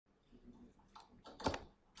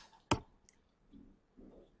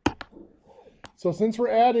So since we're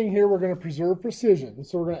adding here, we're going to preserve precision.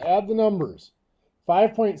 So we're going to add the numbers.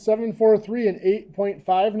 5.743 and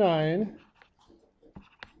 8.59.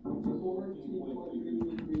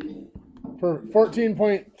 For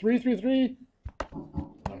 14.333.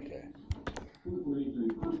 Okay.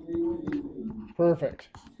 Perfect.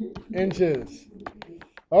 Inches.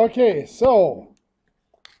 Okay, so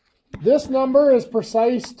this number is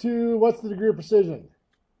precise to, what's the degree of precision?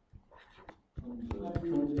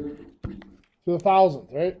 To the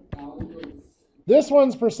thousandth, right? This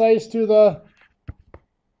one's precise to the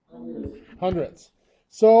hundredths.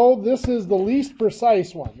 So this is the least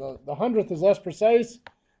precise one. The hundredth is less precise.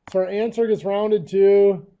 So our answer gets rounded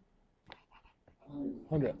to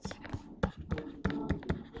hundredths.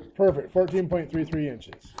 Perfect. 14.33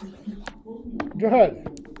 inches. Good.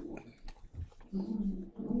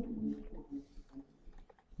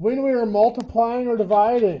 When we are multiplying or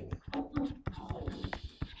dividing,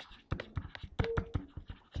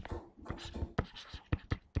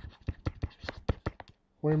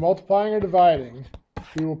 when we're multiplying or dividing,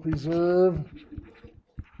 we will preserve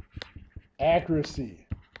accuracy.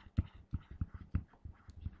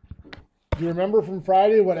 Do you remember from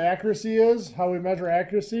Friday what accuracy is? How we measure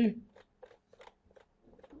accuracy?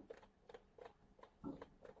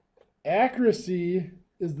 Accuracy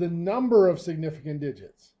is the number of significant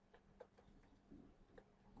digits.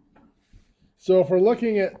 So if we're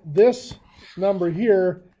looking at this number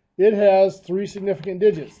here, it has 3 significant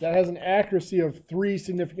digits. That has an accuracy of 3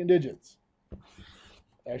 significant digits.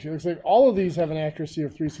 Actually, it looks like all of these have an accuracy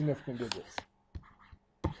of 3 significant digits.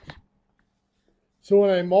 So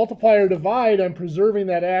when I multiply or divide, I'm preserving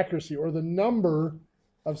that accuracy, or the number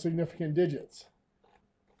of significant digits.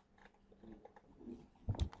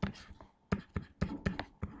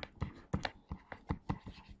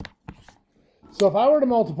 So if I were to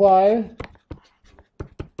multiply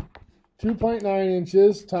 2.9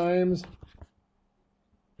 inches times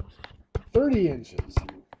 30 inches,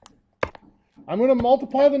 I'm going to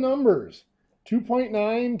multiply the numbers.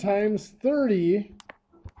 2.9 times 30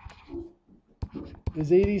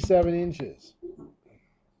 is 87 inches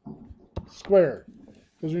squared,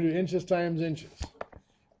 because we're going to do inches times inches.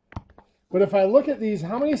 But if I look at these,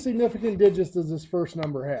 how many significant digits does this first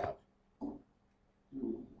number have?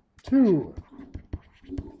 2.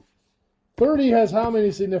 30 has how many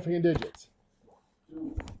significant digits?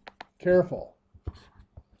 Careful.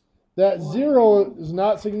 That 0 is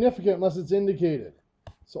not significant unless it's indicated.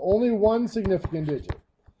 So only 1 significant digit.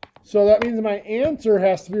 So that means my answer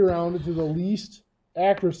has to be rounded to the least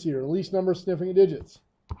accuracy, or the least number of significant digits.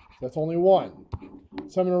 That's only 1.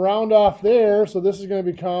 So I'm going to round off there, so this is going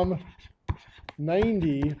to become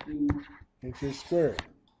 90 inches squared.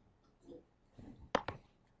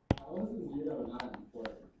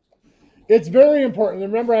 It's very important.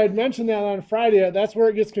 Remember, I had mentioned that on Friday. That's where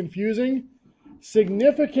it gets confusing.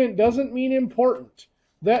 Significant doesn't mean important.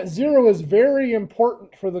 That 0 is very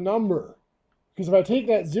important for the number, because if I take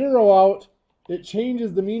that 0 out, it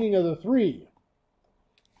changes the meaning of the 3.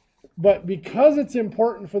 But because it's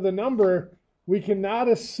important for the number, we cannot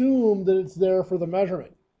assume that it's there for the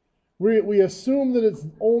measurement. We assume that it's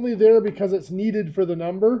only there because it's needed for the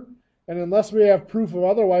number, and unless we have proof of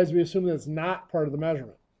otherwise, we assume that it's not part of the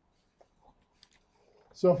measurement.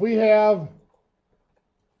 So if we have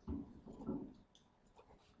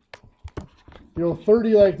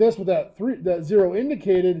 30 like this with that 0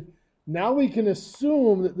 indicated, now we can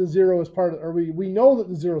assume that the 0 is part of, or we know that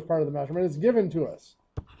the 0 is part of the measurement. It's given to us.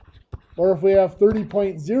 Or if we have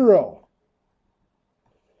 30.0,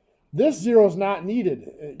 this 0 is not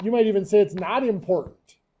needed. You might even say it's not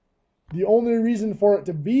important. The only reason for it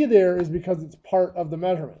to be there is because it's part of the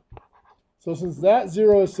measurement. So since that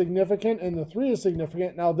 0 is significant and the 3 is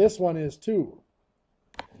significant, now this one is too.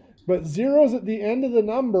 But zeros at the end of the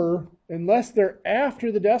number, unless they're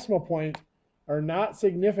after the decimal point, are not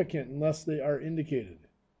significant unless they are indicated.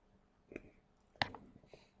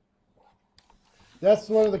 That's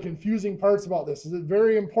one of the confusing parts about this. Is it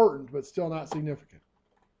very important, but still not significant.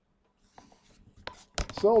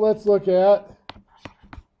 So let's look at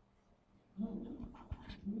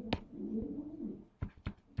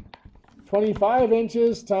 .25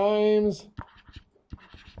 inches times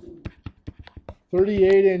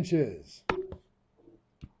 38 inches.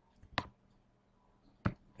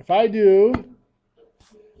 If I do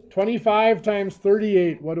 25 times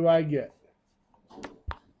 38, what do I get?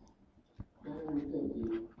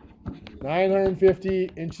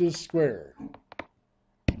 950 inches squared.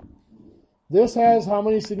 This has how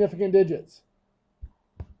many significant digits?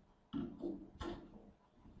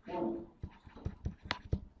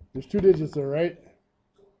 There's 2 digits there, right?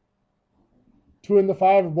 2 and the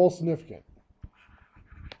 5 are both significant.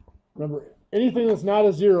 Remember, anything that's not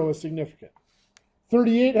a 0 is significant.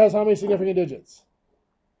 38 has how many significant digits?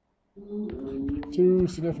 2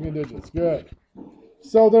 significant digits. Good.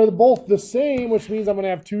 So they're both the same, which means I'm going to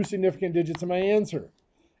have 2 significant digits in my answer.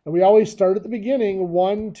 And we always start at the beginning,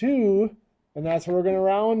 1, 2, and that's where we're going to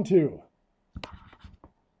round to.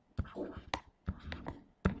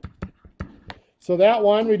 So that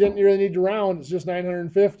one, we didn't really need to round. It's just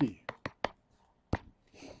 950.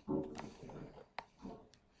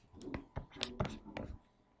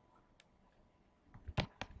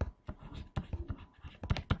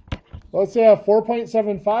 Let's say I have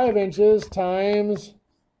 4.75 inches times,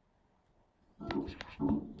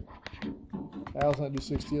 let's not do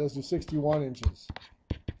 60, let's do 61 inches.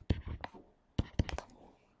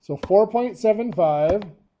 So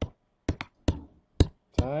 4.75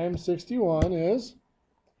 times 61 is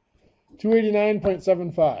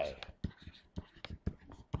 289.75.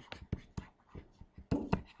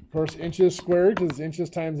 Of course, inches squared because it's inches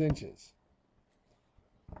times inches.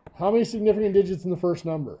 How many significant digits in the first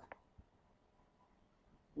number?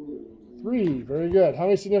 3. Very good. How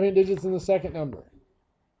many significant digits in the second number?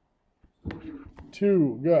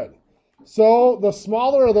 2. Good. So the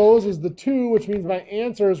smaller of those is the 2, which means my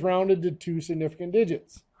answer is rounded to 2 significant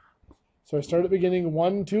digits. So I start at the beginning,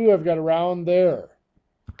 1, 2, I've got a round there.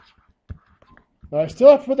 Now I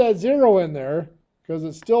still have to put that 0 in there because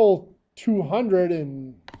it's still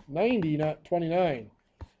 290, not 29.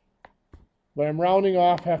 But I'm rounding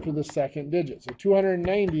off after the second digit. So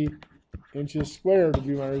 290 inches squared would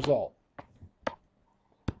be my result.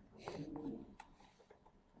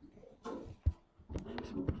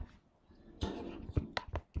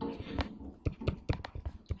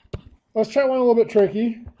 Let's try one a little bit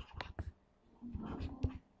tricky.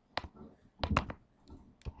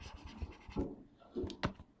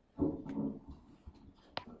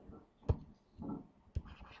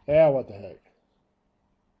 Yeah, what the heck.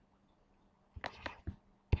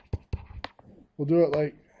 We'll do it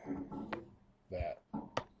like that.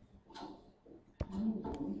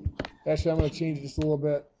 Actually, I'm going to change it just a little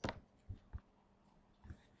bit.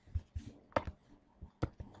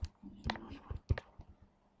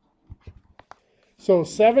 So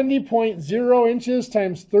 70.0 inches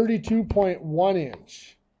times 32.1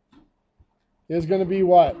 inch is going to be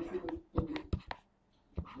what?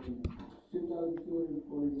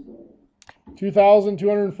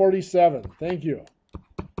 2,247. Thank you.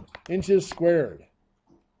 Inches squared.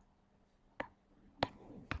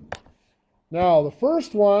 Now, the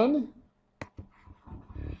first one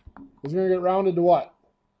is going to get rounded to what?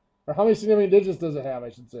 Or how many significant digits does it have,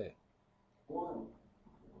 I should say? 1.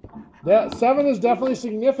 That 7 is definitely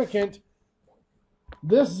significant.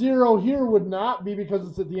 This 0 here would not be because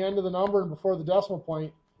it's at the end of the number and before the decimal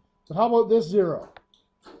point. But how about this 0?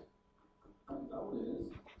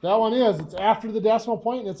 That one is. It's after the decimal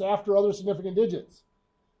point and it's after other significant digits.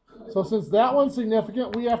 So since that one's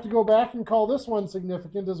significant, we have to go back and call this one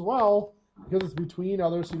significant as well because it's between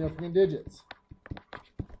other significant digits.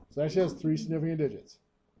 So it actually has 3 significant digits.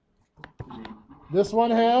 This one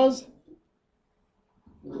has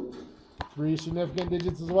 3 significant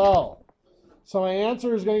digits as well. So my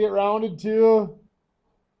answer is going to get rounded to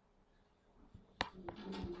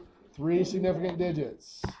 3 significant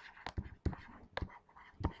digits.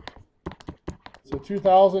 So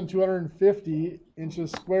 2,250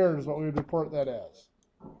 inches squared is what we would report that as.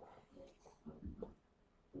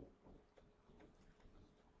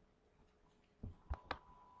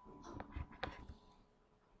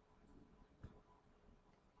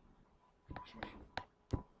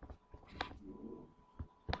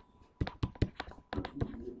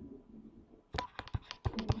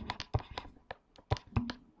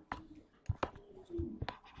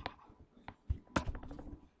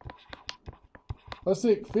 Let's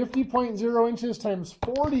see, 50.0 inches times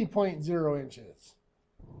 40.0 inches.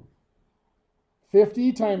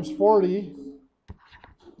 50 times 40.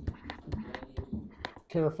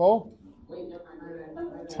 Careful.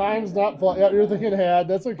 Times not, yeah, you're thinking had,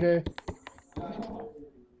 that's okay.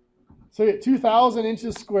 So we get 2,000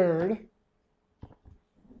 inches squared.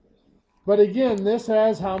 But again, this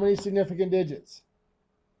has how many significant digits?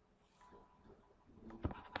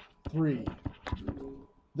 3.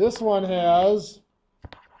 This one has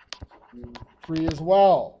 3 as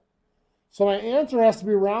well. So my answer has to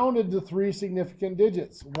be rounded to 3 significant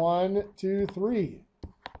digits. 1, 2, 3.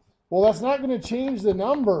 Well, that's not going to change the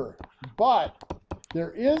number, but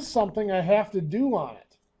there is something I have to do on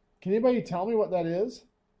it. Can anybody tell me what that is?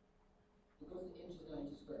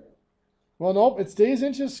 Well, nope, it stays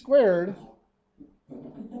inches squared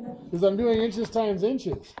because I'm doing inches times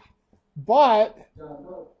inches. But,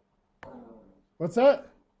 what's that?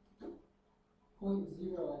 0.0 at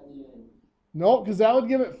the end. No, because that would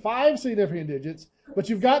give it 5 significant digits. But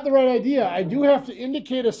you've got the right idea. I do have to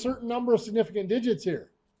indicate a certain number of significant digits here.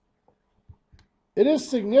 It is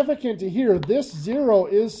significant to here. This 0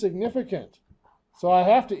 is significant. So I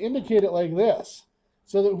have to indicate it like this,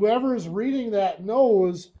 so that whoever is reading that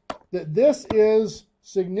knows that this is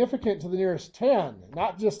significant to the nearest 10,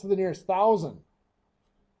 not just to the nearest 1,000.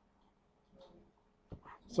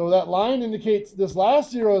 So that line indicates this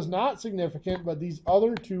last 0 is not significant, but these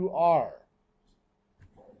other two are.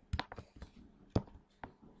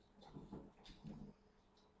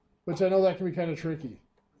 Which I know that can be kind of tricky.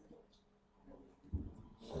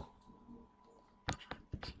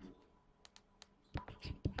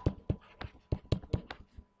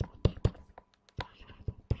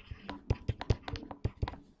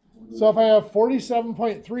 So if I have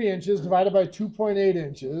 47.3 inches divided by 2.8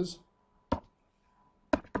 inches,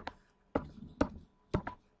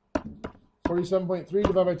 47.3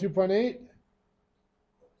 divided by 2.8?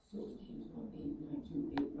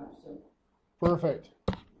 Perfect.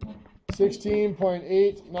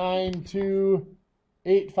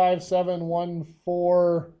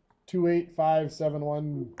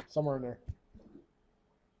 16.892857142857, somewhere in there.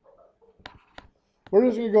 We're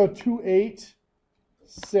just going to go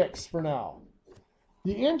 286 for now.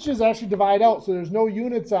 The inches actually divide out, so there's no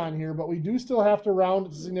units on here, but we do still have to round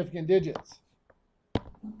it to significant digits.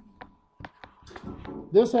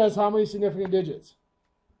 This has how many significant digits?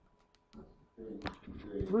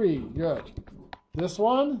 3. Good. This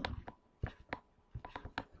one?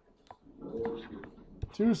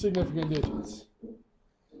 2 significant digits.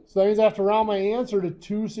 So that means I have to round my answer to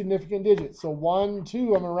 2 significant digits. So 1, 2, I'm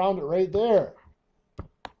going to round it right there.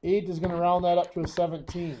 8 is going to round that up to a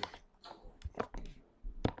 17.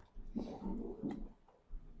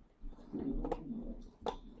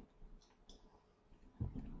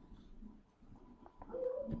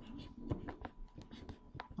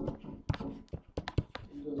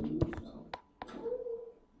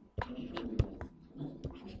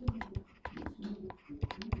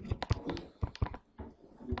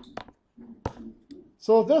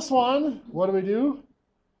 So with this one, what do we do?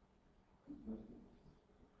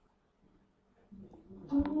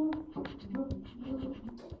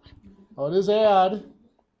 Oh, it is add.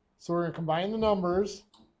 So we're going to combine the numbers.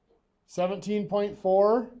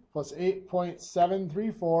 17.4 plus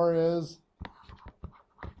 8.734 is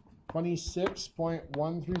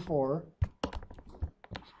 26.134.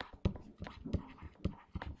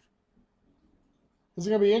 Is it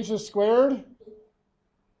going to be inches squared?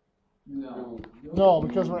 No. No,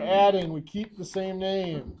 because we're adding. We keep the same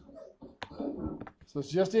name. So it's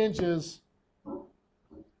just inches.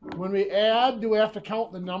 When we add, do we have to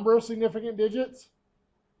count the number of significant digits?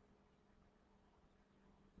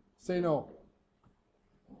 Say no.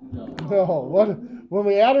 No. No. When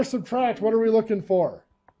we add or subtract, what are we looking for?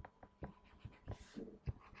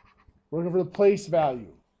 We're looking for the place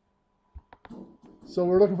value. So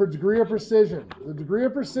we're looking for degree of precision. The degree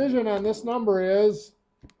of precision on this number is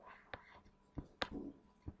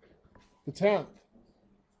the 10th.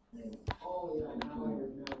 Oh, yeah, now I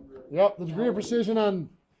remember. Yep, the degree of precision on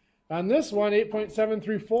this one,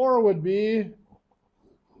 8.734, would be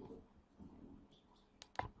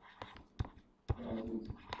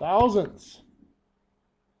thousandths.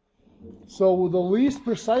 So the least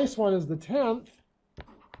precise one is the 10th.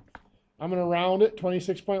 I'm going to round it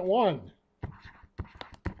 26.1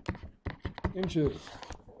 inches.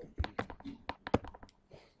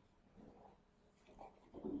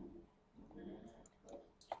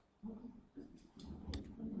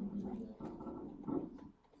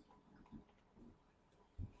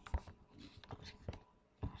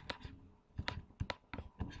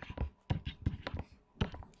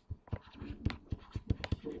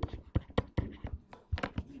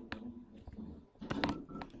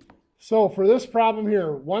 So for this problem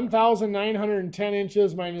here, 1,910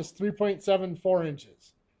 inches minus 3.74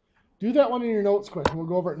 inches. Do that one in your notes quick, and we'll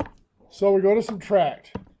go over it. So we go to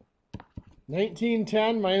subtract.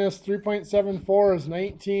 1910 minus 3.74 is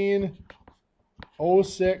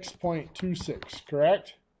 1906.26,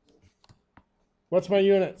 correct? What's my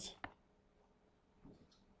units?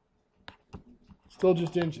 Still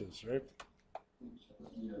just inches, right?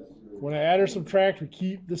 When I add or subtract, we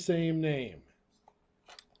keep the same name.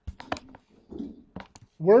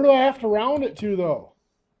 Where do I have to round it to, though?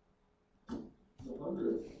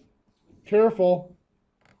 Careful.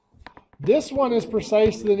 This one is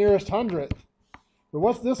precise to the nearest hundredth. But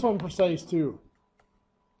what's this one precise to?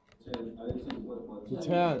 10. To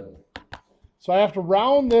 10. So I have to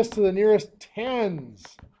round this to the nearest tens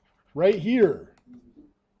right here.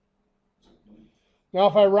 Now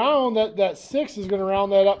if I round, that 6 is going to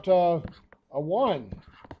round that up to a 1.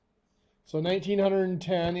 So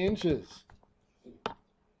 1910 inches.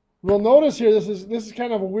 We'll notice here this is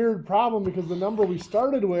kind of a weird problem because the number we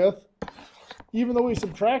started with, even though we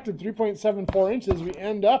subtracted 3.74 inches, we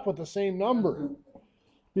end up with the same number.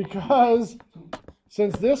 Because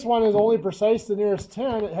since this one is only precise to the nearest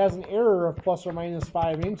 10, it has an error of plus or minus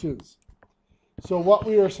 5 inches. So what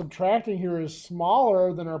we are subtracting here is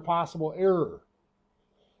smaller than our possible error.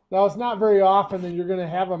 Now, it's not very often that you're going to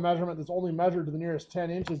have a measurement that's only measured to the nearest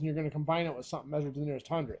 10 inches and you're going to combine it with something measured to the nearest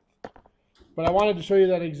 100th. But I wanted to show you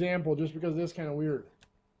that example just because it is kind of weird.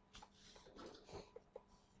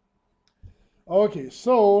 Okay,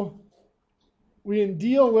 so we can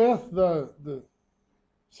deal with the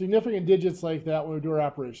significant digits like that when we do our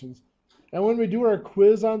operations. And when we do our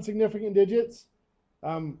quiz on significant digits,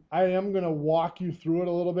 I am going to walk you through it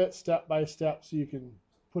a little bit step by step so you can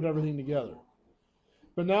put everything together.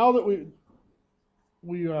 But now that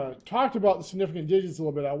we talked about the significant digits a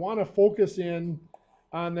little bit, I want to focus in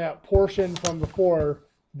on that portion from before,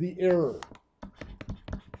 the error.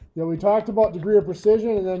 We talked about degree of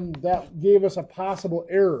precision, and then that gave us a possible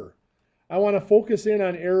error. I want to focus in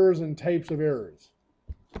on errors and types of errors.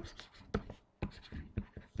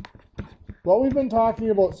 What we've been talking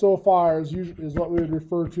about so far is what we would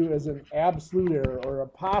refer to as an absolute error or a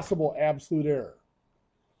possible absolute error.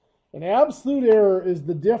 An absolute error is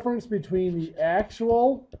the difference between the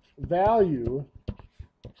actual value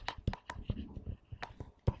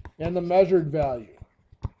and the measured value.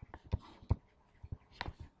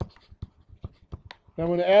 Now I'm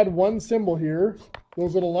going to add one symbol here.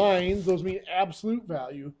 Those little lines, those mean absolute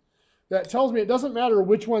value. That tells me it doesn't matter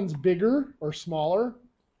which one's bigger or smaller.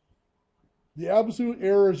 The absolute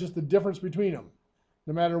error is just the difference between them,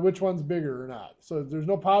 no matter which one's bigger or not. So there's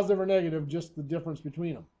no positive or negative, just the difference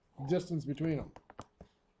between them, distance between them.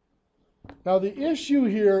 Now the issue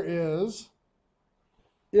here is,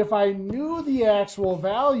 if I knew the actual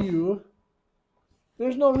value,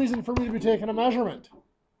 there's no reason for me to be taking a measurement.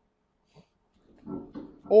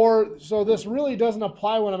 So this really doesn't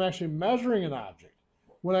apply when I'm actually measuring an object.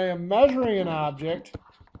 When I am measuring an object,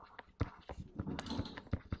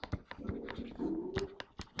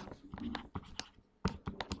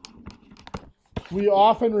 we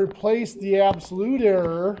often replace the absolute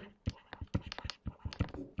error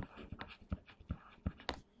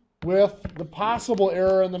with the possible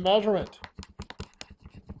error in the measurement.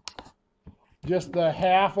 Just the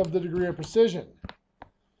half of the degree of precision.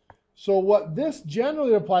 So what this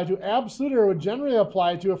generally applies to, absolute error would generally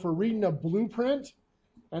apply to if we're reading a blueprint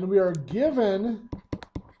and we are given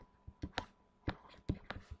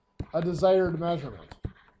a desired measurement.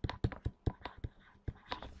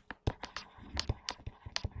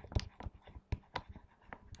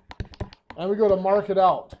 And we go to mark it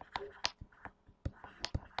out.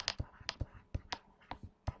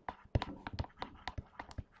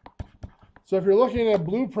 So if you're looking at a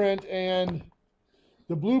blueprint and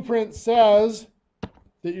the blueprint says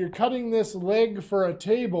that you're cutting this leg for a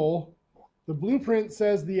table, the blueprint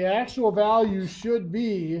says the actual value should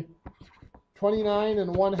be 29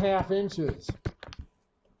 1/2 inches.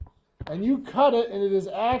 And you cut it and it is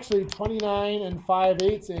actually 29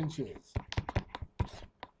 5/8 inches.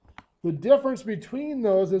 The difference between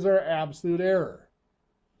those is our absolute error.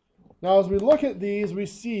 Now as we look at these, we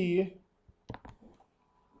see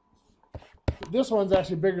this one's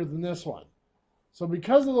actually bigger than this one. So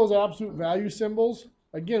because of those absolute value symbols,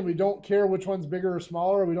 again, we don't care which one's bigger or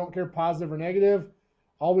smaller. We don't care positive or negative.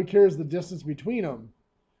 All we care is the distance between them.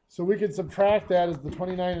 So we could subtract that as the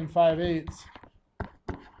 29 5/8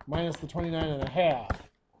 minus the 29 1/2.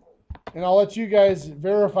 And I'll let you guys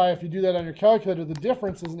verify if you do that on your calculator, the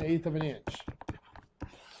difference is 1/8 of an inch.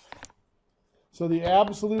 So the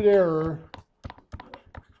absolute error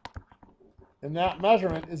in that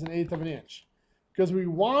measurement is 1/8 of an inch. Because we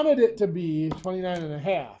wanted it to be 29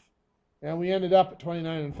 1/2, and we ended up at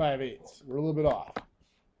 29 5/8. We're a little bit off.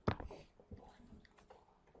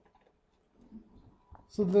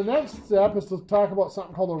 So the next step is to talk about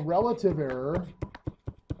something called a relative error.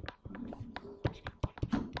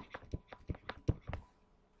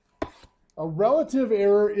 A relative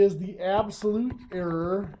error is the absolute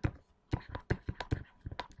error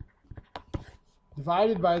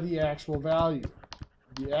divided by the actual value,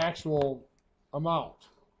 the actual amount.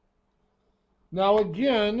 Now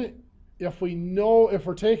again, if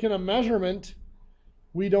we're taking a measurement,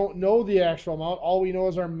 we don't know the actual amount. All we know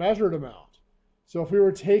is our measured amount. So if we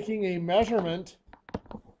were taking a measurement,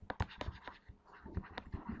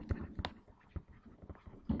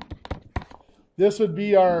 this would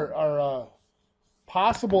be our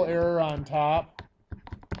possible error on top,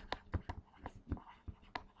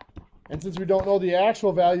 And since we don't know the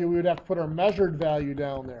actual value, we would have to put our measured value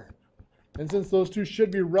down there. And since those two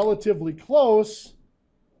should be relatively close,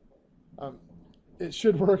 it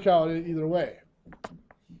should work out either way.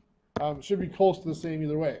 It should be close to the same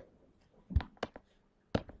either way.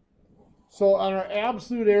 So on our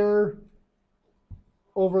absolute error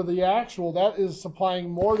over the actual, that is supplying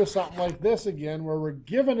more to something like this again, where we're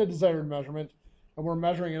given a desired measurement and we're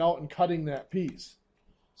measuring it out and cutting that piece.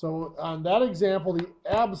 So on that example, the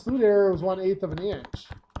absolute error was 1/8 of an inch.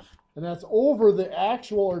 And that's over the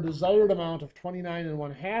actual or desired amount of 29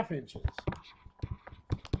 1/2 inches.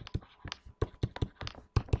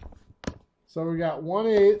 So we got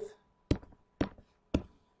 1/8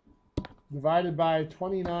 divided by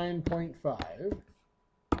 29.5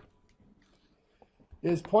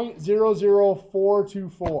 is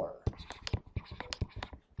 0.00424.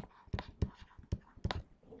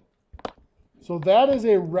 So that is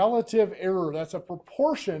a relative error. That's a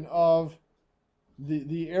proportion of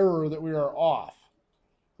the error that we are off.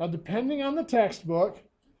 Now, depending on the textbook,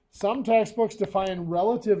 some textbooks define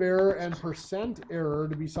relative error and percent error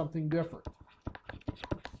to be something different.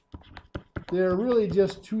 They're really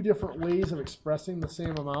just two different ways of expressing the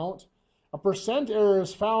same amount. A percent error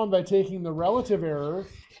is found by taking the relative error,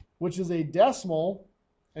 which is a decimal,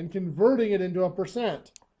 and converting it into a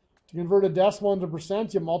percent. To convert a decimal into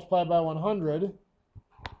percent, you multiply by 100,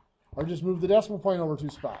 or just move the decimal point over 2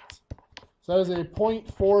 spots. So that is a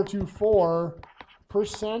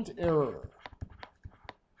 0.424% error.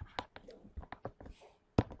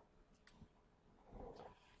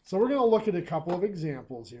 So we're going to look at a couple of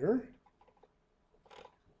examples here.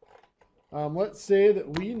 Let's say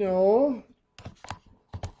that we know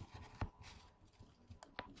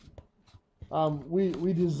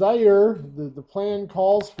we desire, the plan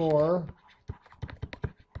calls for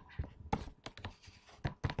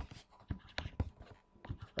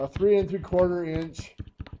a 3 3/4 inch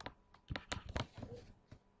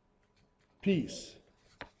piece.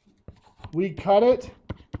 We cut it,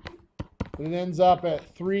 and it ends up at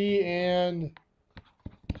 3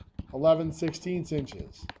 11/16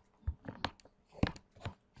 inches.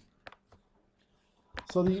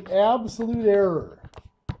 So the absolute error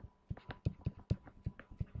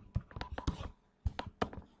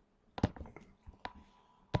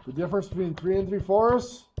the difference between 3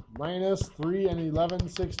 3/4 minus 3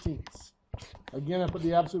 11/16. Again, I put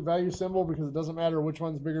the absolute value symbol because it doesn't matter which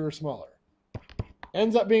one's bigger or smaller.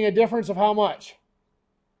 Ends up being a difference of how much?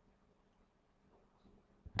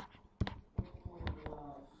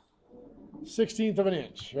 1/16 of an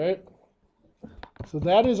inch, right? So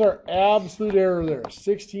that is our absolute error there,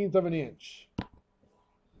 1/16 of an inch.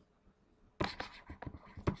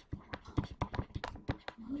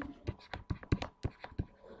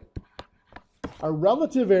 Our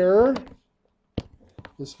relative error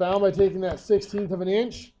is found by taking that 1/16 of an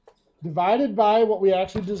inch divided by what we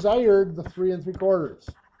actually desired, the 3 3/4.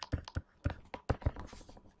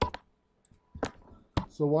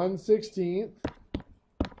 So 1/16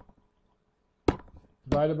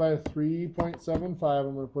 divided by 3.75,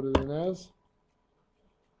 I'm going to put it in as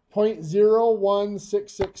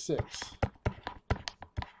 0.01666.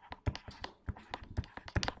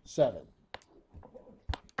 7.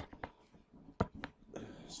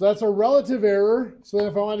 So that's a relative error. So then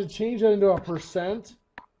if I wanted to change that into a percent,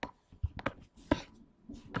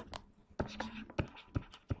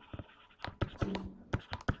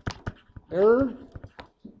 error,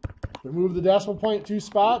 we move the decimal point 2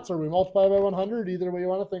 spots, or we multiply by 100, either way you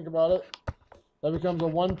want to think about it, that becomes a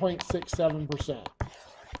 1.67%.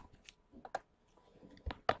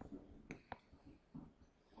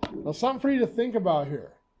 Now, something for you to think about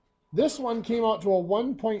here. This one came out to a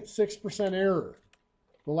 1.6% error.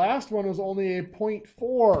 The last one was only a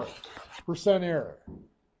 0.4% error.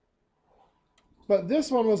 But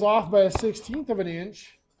this one was off by a 1/16 of an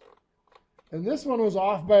inch, and this one was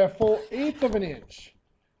off by a full 1/8 of an inch.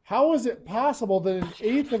 How is it possible that an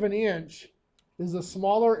 1/8 of an inch is a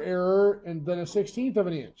smaller error than a 1/16 of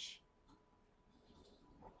an inch?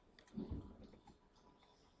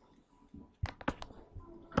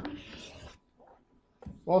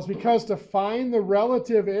 Well, it's because to find the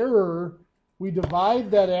relative error, we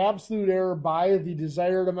divide that absolute error by the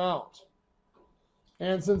desired amount.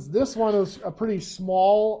 And since this one was a pretty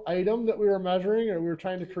small item that we were measuring or we were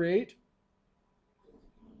trying to create,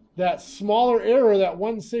 that smaller error, that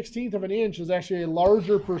 1/16 of an inch, is actually a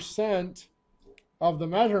larger percent of the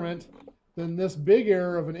measurement than this big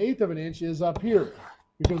error of an 1/8 of an inch is up here,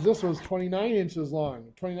 because this was 29 inches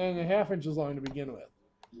long, 29 1/2 inches long to begin with.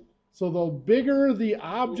 So the bigger the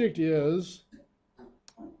object is,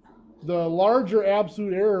 the larger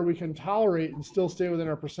absolute error we can tolerate and still stay within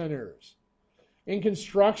our percent errors. In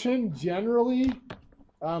construction, generally,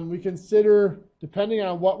 we consider, depending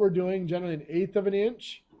on what we're doing, generally 1/8 of an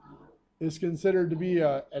inch is considered to be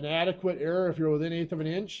an adequate error if you're within 1/8 of an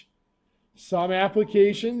inch. Some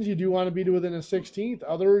applications you do want to be to within a 1/16.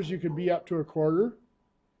 Others you could be up to 1/4.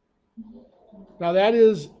 Now that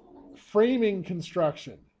is framing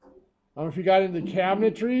construction. If you got into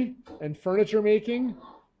cabinetry and furniture making,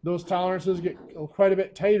 those tolerances get quite a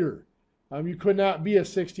bit tighter. You could not be a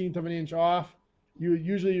 1/16 of an inch off.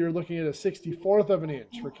 Usually you're looking at a 1/64 of an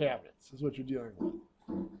inch for cabinets is what you're dealing with.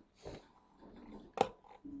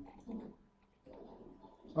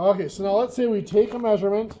 Okay, so now let's say we take a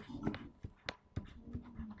measurement.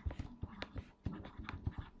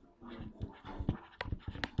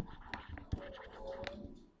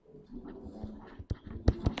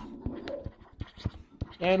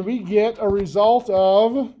 And we get a result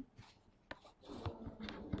of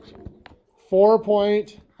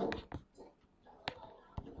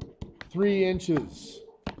 4.3 inches.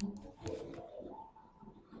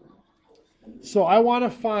 So I want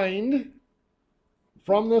to find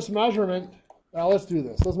from this measurement, let's do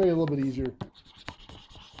this. Let's make it a little bit easier.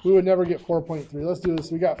 We would never get 4.3. Let's do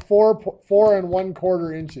this. We got 4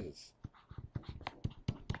 1/4 inches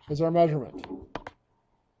is our measurement.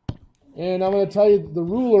 And I'm going to tell you the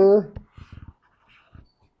ruler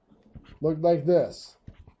looked like this.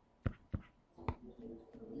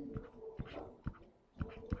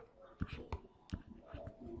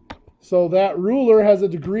 So that ruler has a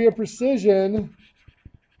degree of precision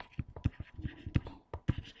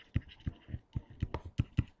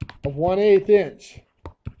of 1/8 inch.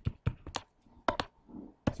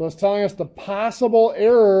 So it's telling us the possible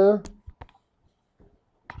error.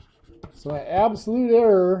 So an absolute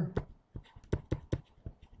error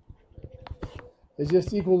is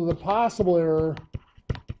just equal to the possible error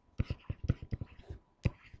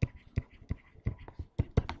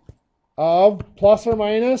of plus or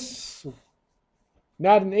minus,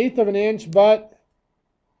 not 1/8 of an inch, but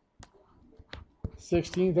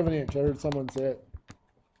 1/16 of an inch. I heard someone say it.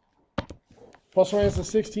 Plus or minus a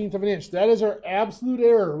 1/16 of an inch. That is our absolute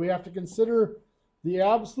error. We have to consider the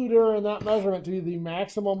absolute error in that measurement to be the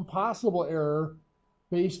maximum possible error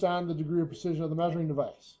based on the degree of precision of the measuring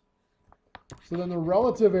device. So then the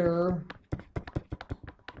relative error,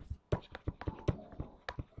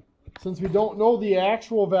 since we don't know the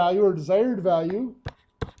actual value or desired value,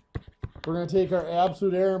 we're going to take our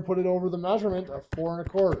absolute error and put it over the measurement of 4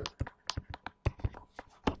 1/4.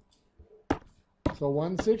 So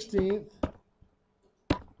 1/16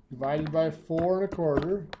 divided by 4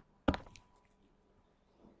 1/4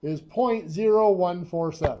 is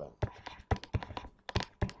 0.0147.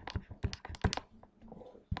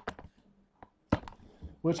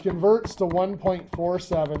 Which converts to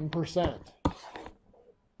 1.47%.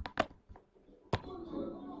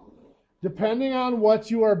 Depending on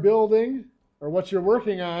what you are building or what you're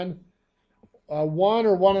working on, 1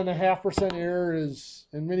 or 1.5% error is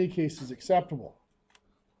in many cases acceptable.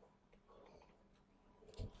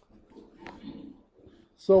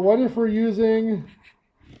 So what if we're using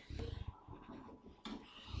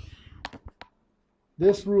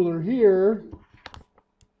this ruler here?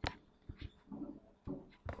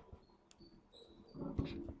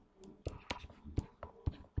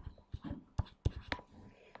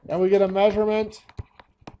 And we get a measurement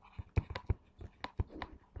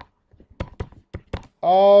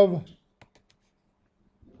of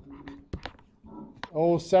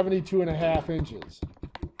 72.5 inches.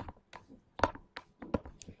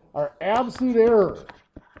 Our absolute error,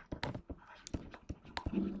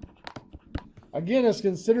 again, is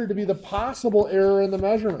considered to be the possible error in the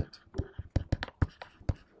measurement.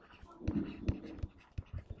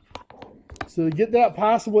 So to get that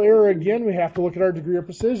possible error again, we have to look at our degree of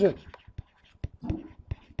precision.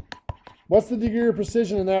 What's the degree of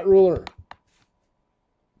precision in that ruler?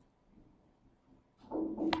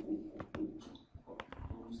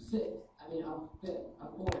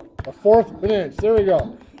 A fourth of an inch. There we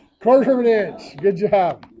go. 1/4 of an inch. Good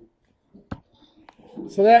job.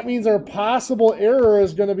 So that means our possible error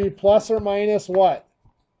is going to be plus or minus what?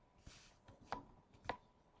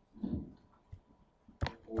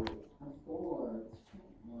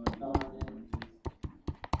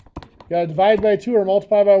 Got to divide by 2 or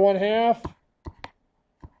multiply by 1/2.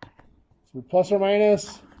 So plus or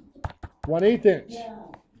minus 1/8 inch.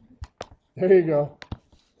 There you go.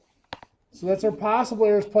 So that's our possible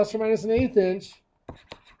error is plus or minus 1/8 inch.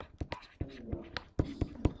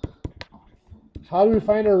 How do we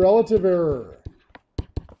find our relative error?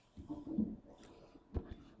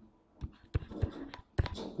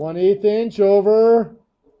 1/8 inch over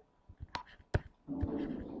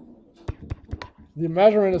the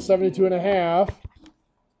measurement of 72.5.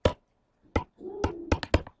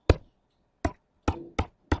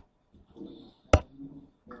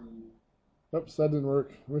 Oops, that didn't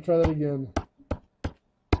work. Let me try that again.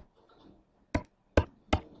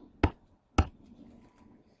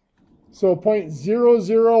 So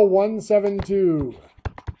 0.00172.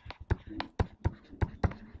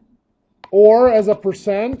 Or as a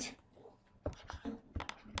percent,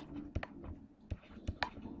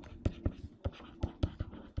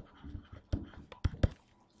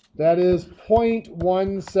 that is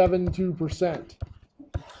 0.172%.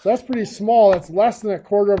 So that's pretty small. That's less than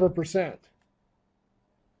 0.25%.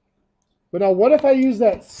 But now what if I use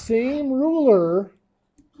that same ruler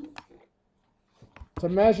to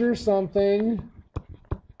measure something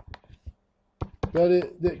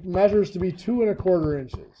that measures to be 2¼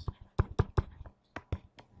 inches?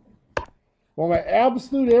 Well, my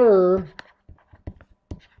absolute error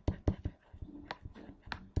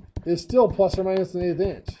is still plus or minus 1/8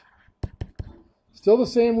 inch. Still the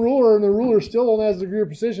same ruler, and the ruler still only has a degree of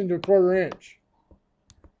precision to 1/4 inch.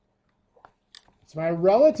 It's my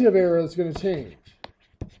relative error that's going to change.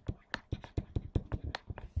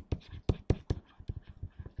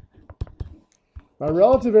 My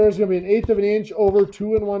relative error is going to be 1/8 of an inch over 2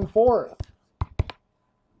 1/4.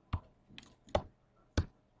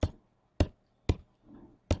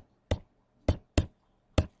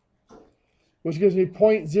 Which gives me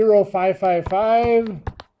 0.0555.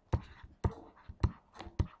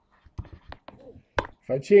 If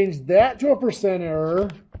I change that to a percent error,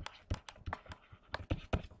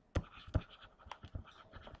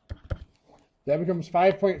 that becomes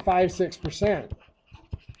 5.56%.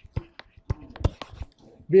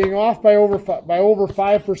 Being off by over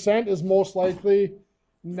 5% is most likely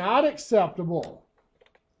not acceptable.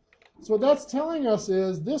 So what that's telling us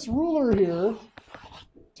is this ruler here,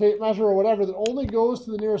 tape measure or whatever, that only goes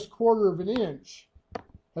to the nearest 1/4 inch,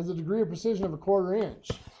 has a degree of precision of 1/4 inch,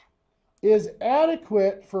 is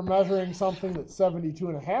adequate for measuring something that's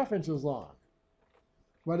 72.5 inches long.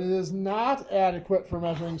 But it is not adequate for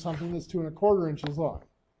measuring something that's 2 1/4 inches long.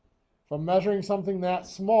 If I'm measuring something that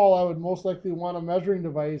small, I would most likely want a measuring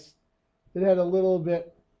device that had a little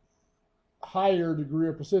bit higher degree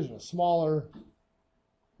of precision, a smaller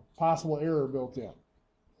possible error built in.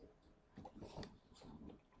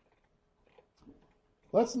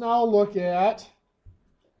 Let's now look at,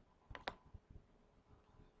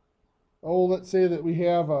 let's say that we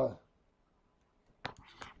have a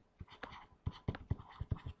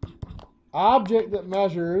object that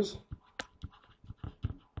measures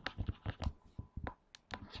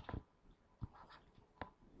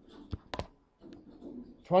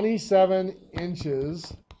 27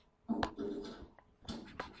 inches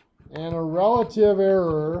and a relative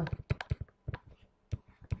error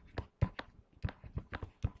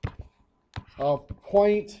of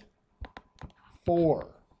 0.4.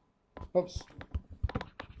 Oops.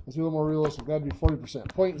 Let's be a little more realistic. That'd be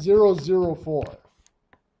 40%. 0.004.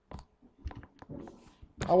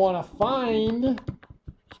 I want to find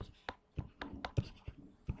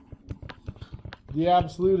the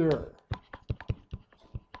absolute error.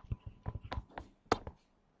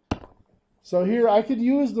 So here I could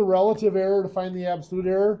use the relative error to find the absolute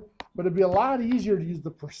error, but it'd be a lot easier to use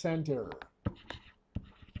the percent error.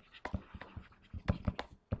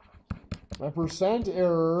 My percent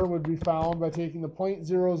error would be found by taking the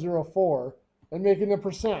 0.004 and making a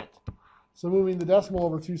percent. So moving the decimal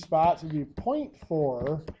over 2 spots would be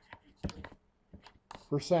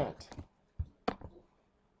 0.4%.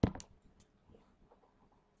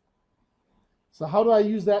 So how do I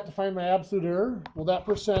use that to find my absolute error? Well, that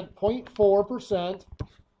percent, 0.4%,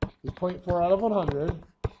 is 0.4 out of 100.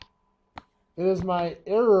 It is my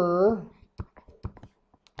error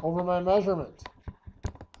over my measurement.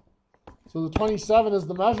 So the 27 is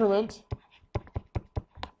the measurement.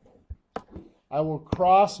 I will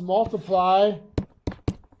cross multiply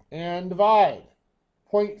and divide.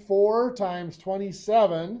 0.4 times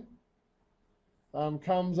 27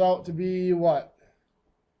 comes out to be what?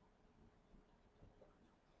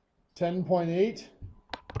 10.8.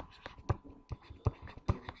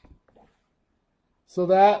 So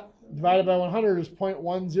that divided by 100 is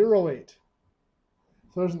 0.108.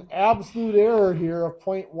 So there's an absolute error here of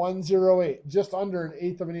 0.108, just under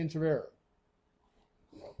 1/8 of an inch of error.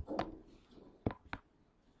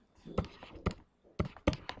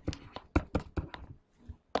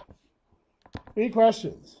 Any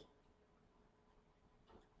questions?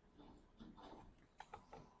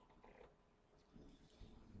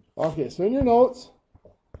 Okay, so in your notes,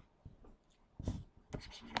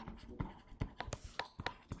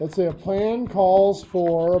 let's say a plan calls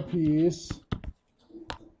for a piece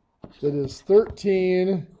that is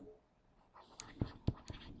 13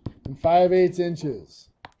 5/8 inches.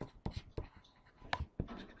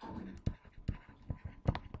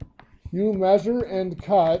 You measure and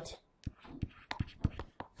cut,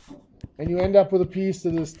 and you end up with a piece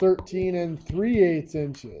that is 13 3/8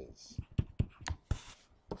 inches.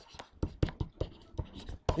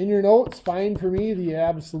 In your notes, find for me the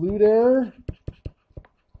absolute error,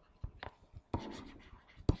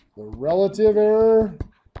 the relative error,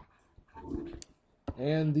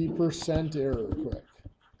 and the percent error quick.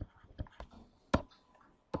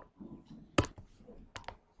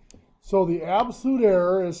 So the absolute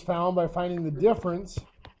error is found by finding the difference.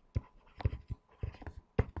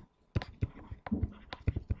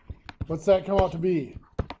 What's that come out to be?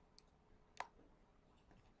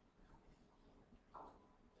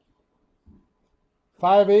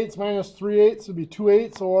 5/8 minus 3/8 would be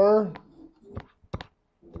 2/8 or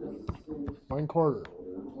 1/4.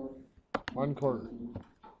 1/4.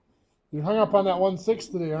 You're hung up on that 1/6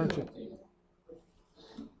 today, aren't you?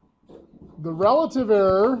 The relative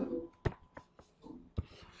error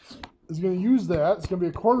is going to use that. It's going to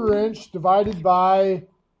be 1/4 inch divided by,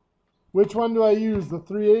 which one do I use? The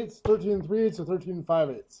 3/8, 13 3/8, or 13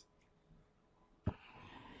 5/8?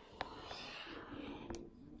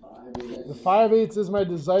 The 5/8 is my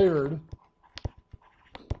desired.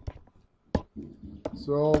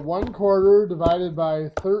 So 1/4 divided by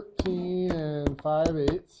 13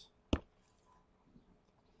 5/8,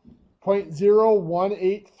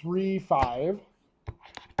 0.01835.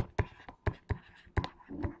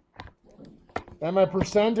 And my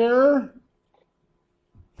percent error,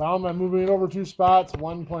 found by moving it over 2 spots,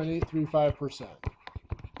 1.835%.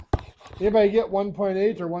 Anybody get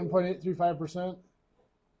 1.8 or 1.835%?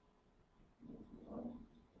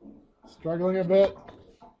 Struggling a bit?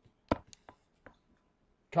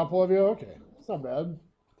 Couple of you? Okay, it's not bad.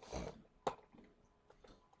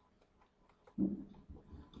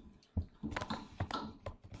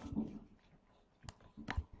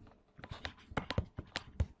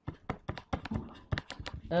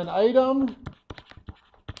 An item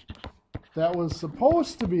that was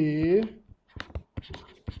supposed to be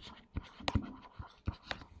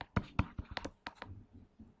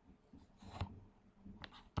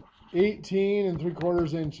 (18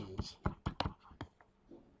 3/4 inches)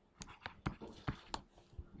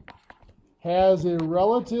 has a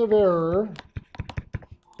relative error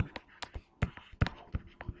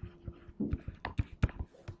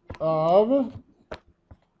of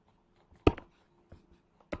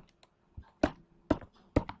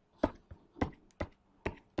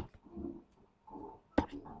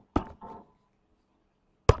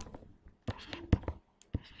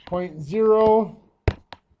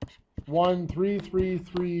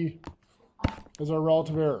 0.01333 is our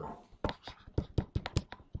relative error.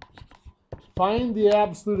 Find the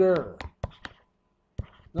absolute error.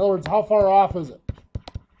 In other words, how far off is it?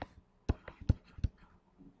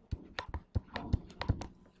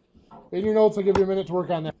 In your notes, I'll give you a minute to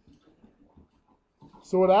work on that.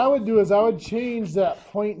 So what I would do is I would change that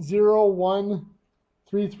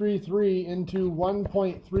 0.01333 into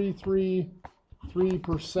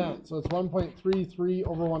 1.333%. So it's 1.33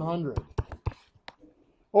 over 100.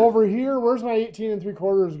 Over here, where's my 18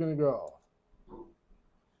 3/4 going to go?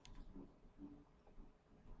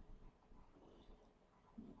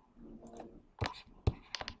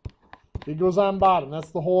 It goes on bottom.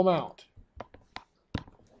 That's the whole amount.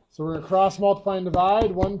 So we're going to cross multiply and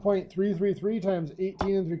divide. 1.333 times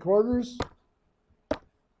 18 3/4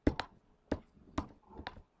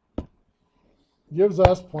 gives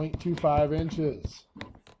us 0.25 inches.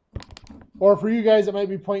 Or for you guys, it might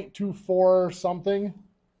be 0.24 something.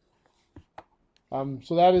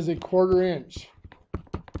 So that is a 1/4 inch.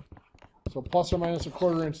 So plus or minus a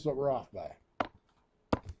 1/4 inch is what we're off by.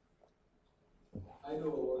 I know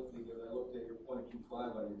it was because I looked at your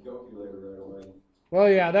 0.25 on your calculator right away. Well,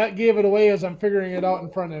 yeah, that gave it away as I'm figuring it out in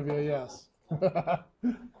front of you, yes.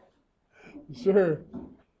 Sure.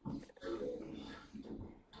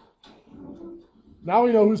 Now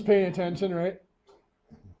we know who's paying attention, right?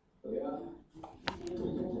 Yeah.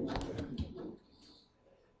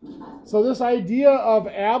 So this idea of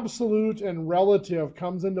absolute and relative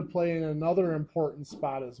comes into play in another important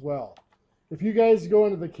spot as well. If you guys go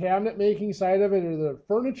into the cabinet making side of it or the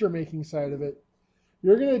furniture making side of it,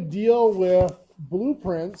 you're going to deal with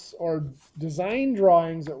blueprints or design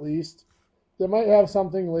drawings at least that might have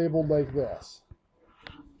something labeled like this.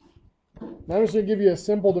 Now I'm just going to give you a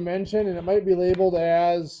simple dimension, and it might be labeled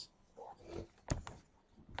as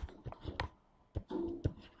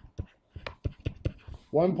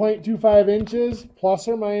 1.25 inches plus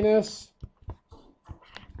or minus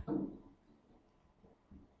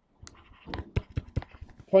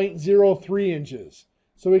 0.03 inches.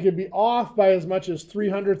 So we could be off by as much as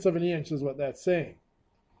 0.03 of an inch is what that's saying.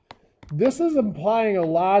 This is implying a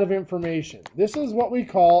lot of information. This is what we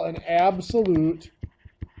call an absolute,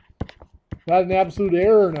 not an absolute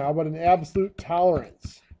error now, but an absolute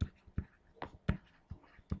tolerance.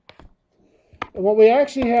 And what we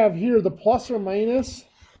actually have here, the plus or minus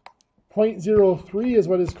 0.03 is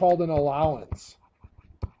what is called an allowance.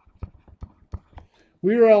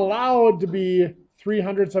 We are allowed to be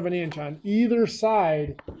 0.03 of an inch on either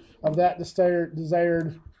side of that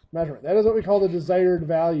desired measurement. That is what we call the desired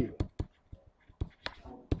value.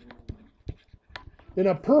 In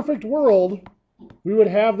a perfect world, we would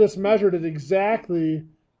have this measured at exactly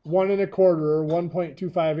 1 1/4 or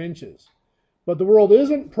 1.25 inches. But the world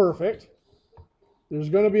isn't perfect. There's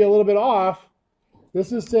going to be a little bit off.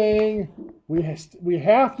 This is saying we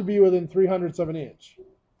have to be within 0.03 of an inch.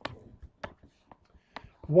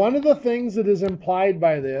 One of the things that is implied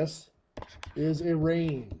by this is a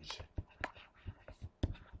range.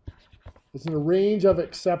 It's a range of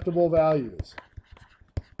acceptable values.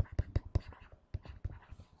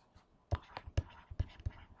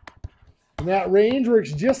 And that range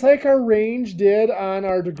works just like our range did on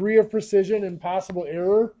our degree of precision and possible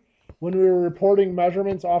error when we were reporting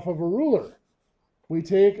measurements off of a ruler. We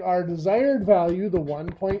take our desired value, the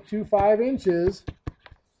 1.25 inches,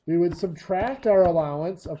 we would subtract our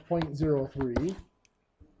allowance of 0.03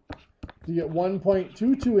 to get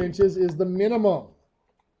 1.22 inches is the minimum.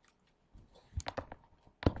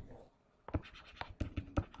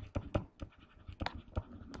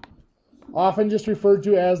 Often just referred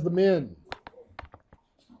to as the min.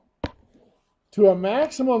 To a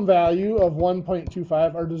maximum value of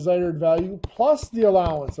 1.25, our desired value plus the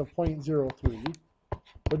allowance of 0.03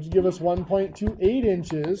 would give us 1.28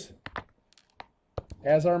 inches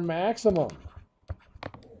as our maximum.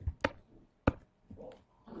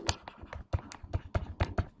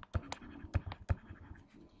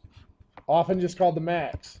 Often just called the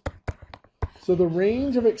max. So the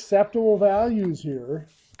range of acceptable values here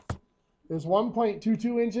is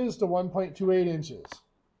 1.22 inches to 1.28 inches.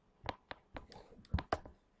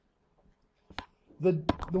 The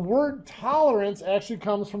word tolerance actually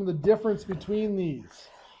comes from the difference between these.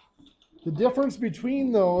 The difference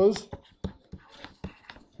between those,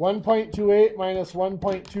 1.28 minus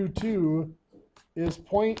 1.22, is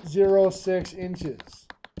 0.06 inches.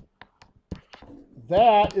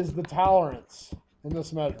 That is the tolerance in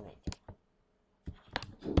this measurement.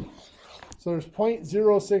 So there's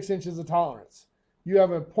 0.06 inches of tolerance. You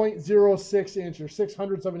have a 0.06 inch or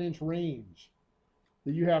 0.06 of an inch range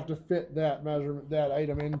that you have to fit that measurement, that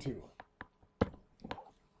item into.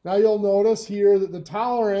 Now you'll notice here that the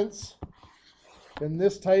tolerance in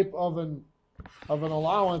this type of an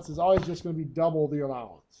allowance is always just going to be double the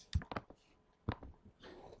allowance.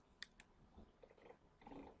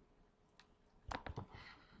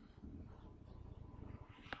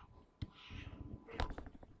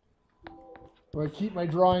 I'm going to keep my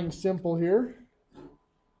drawing simple here.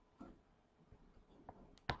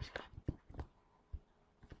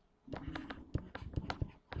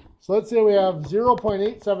 So let's say we have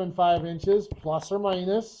 0.875 inches plus or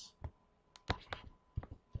minus.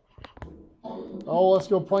 Oh, let's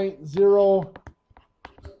go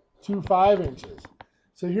 0.025 inches.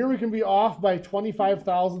 So here we can be off by 25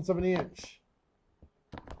 thousandths of an inch.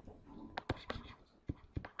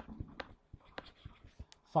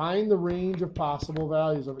 Find the range of possible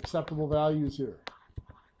values, of acceptable values here.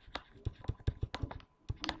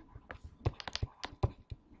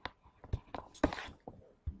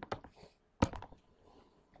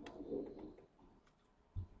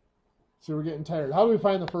 So we're getting tired. How do we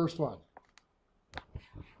find the first one?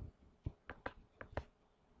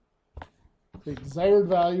 Take desired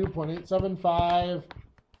value, 0.875,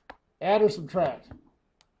 add or subtract?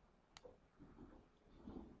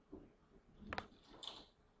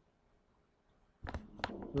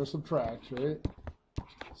 We'll subtract, right?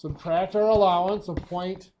 Subtract our allowance of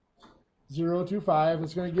 0.025.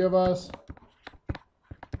 It's going to give us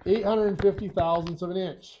 850 thousandths of an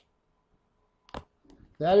inch.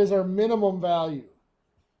 That is our minimum value.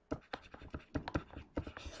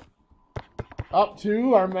 Up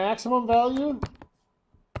to our maximum value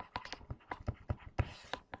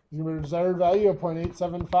is going to be a desired value of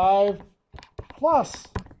 0.875 plus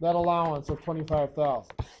that allowance of 25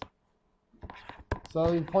 thousandths. So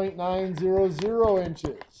that'll be 0.900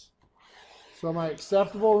 inches. So my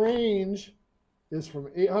acceptable range is from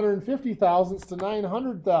 850 thousandths to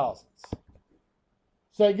 900 thousandths.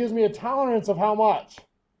 So that gives me a tolerance of how much?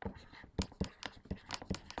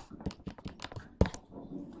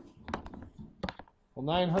 Well,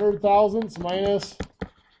 900 thousandths minus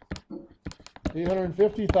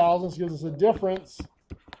 850 thousandths gives us a difference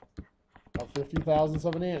of 50 thousandths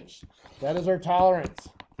of an inch. That is our tolerance.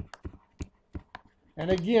 And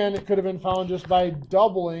again, it could have been found just by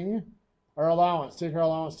doubling our allowance. Take our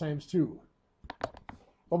allowance times 2.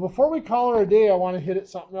 But before we call her a day, I want to hit at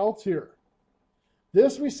something else here.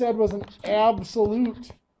 This we said was an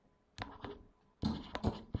absolute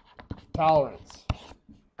tolerance.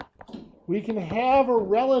 We can have a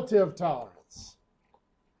relative tolerance.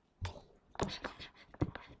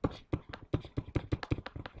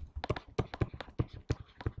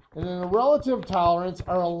 And in a relative tolerance,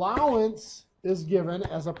 our allowance is given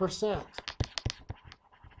as a percent.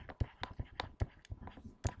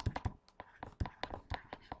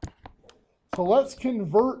 So let's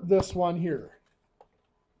convert this one here.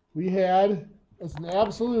 We had as an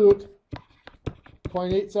absolute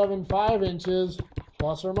 0.875 inches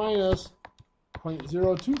plus or minus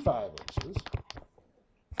 0.025 inches.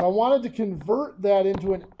 If I wanted to convert that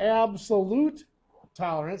into an absolute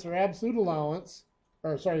tolerance or absolute allowance,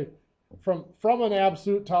 or sorry, from an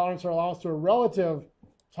absolute tolerance or allowance to a relative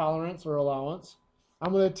tolerance or allowance,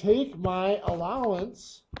 I'm going to take my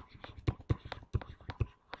allowance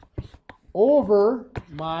over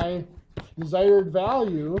my desired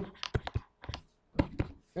value,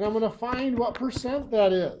 and I'm going to find what percent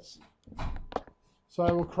that is. So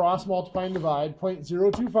I will cross multiply and divide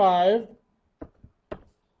 0.025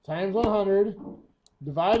 times 100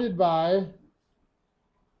 divided by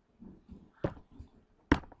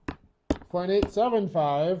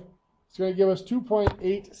 0.875. It's going to give us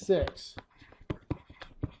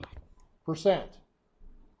 2.86%.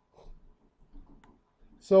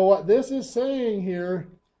 So what this is saying here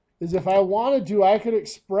is if I wanted to, I could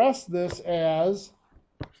express this as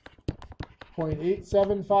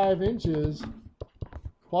 0.875 inches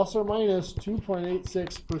plus or minus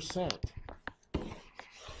 2.86%.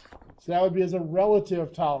 So that would be as a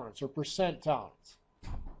relative tolerance or percent tolerance.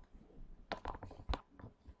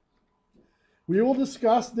 We will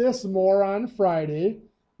discuss this more on Friday.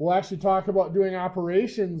 We'll actually talk about doing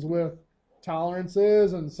operations with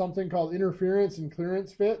tolerances and something called interference and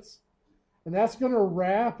clearance fits. And that's going to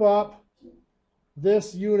wrap up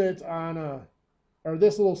this unit on or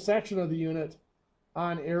this little section of the unit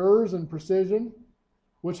on errors and precision,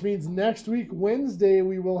 which means next week, Wednesday,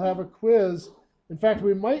 we will have a quiz. In fact,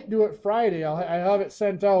 we might do it Friday. I have it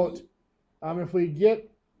sent out. If we get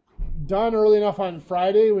done early enough on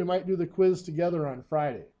Friday, we might do the quiz together on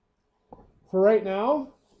Friday. For right now,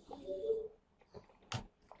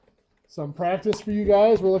 some practice for you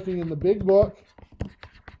guys. We're looking in the big book.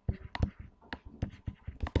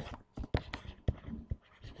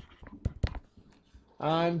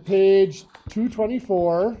 On page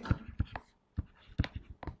 224,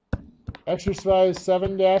 exercise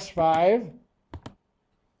 7-5.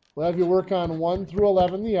 We'll have you work on 1 through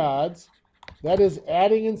 11, the odds. That is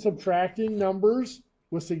adding and subtracting numbers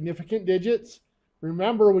with significant digits.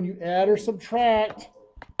 Remember, when you add or subtract,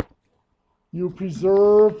 you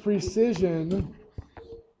preserve precision.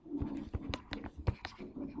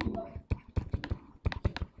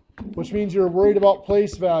 Which means you're worried about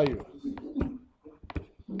place value.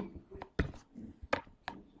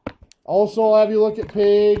 Also, I'll have you look at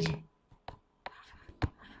page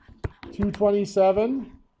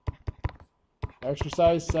 227,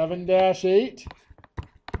 exercise 7-8,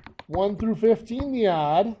 1 through 15, the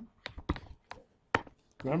odd.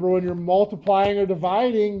 Remember, when you're multiplying or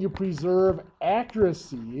dividing, you preserve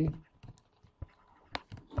accuracy.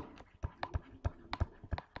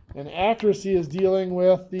 And accuracy is dealing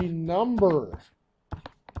with the number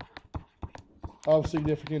of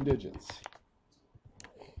significant digits.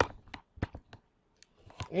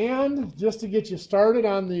 And just to get you started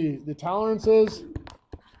on the tolerances,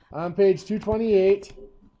 on page 228,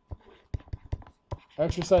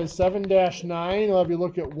 exercise 7-9, we'll have you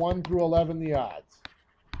look at 1 through 11, the odds.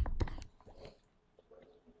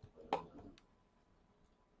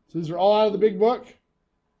 So these are all out of the big book.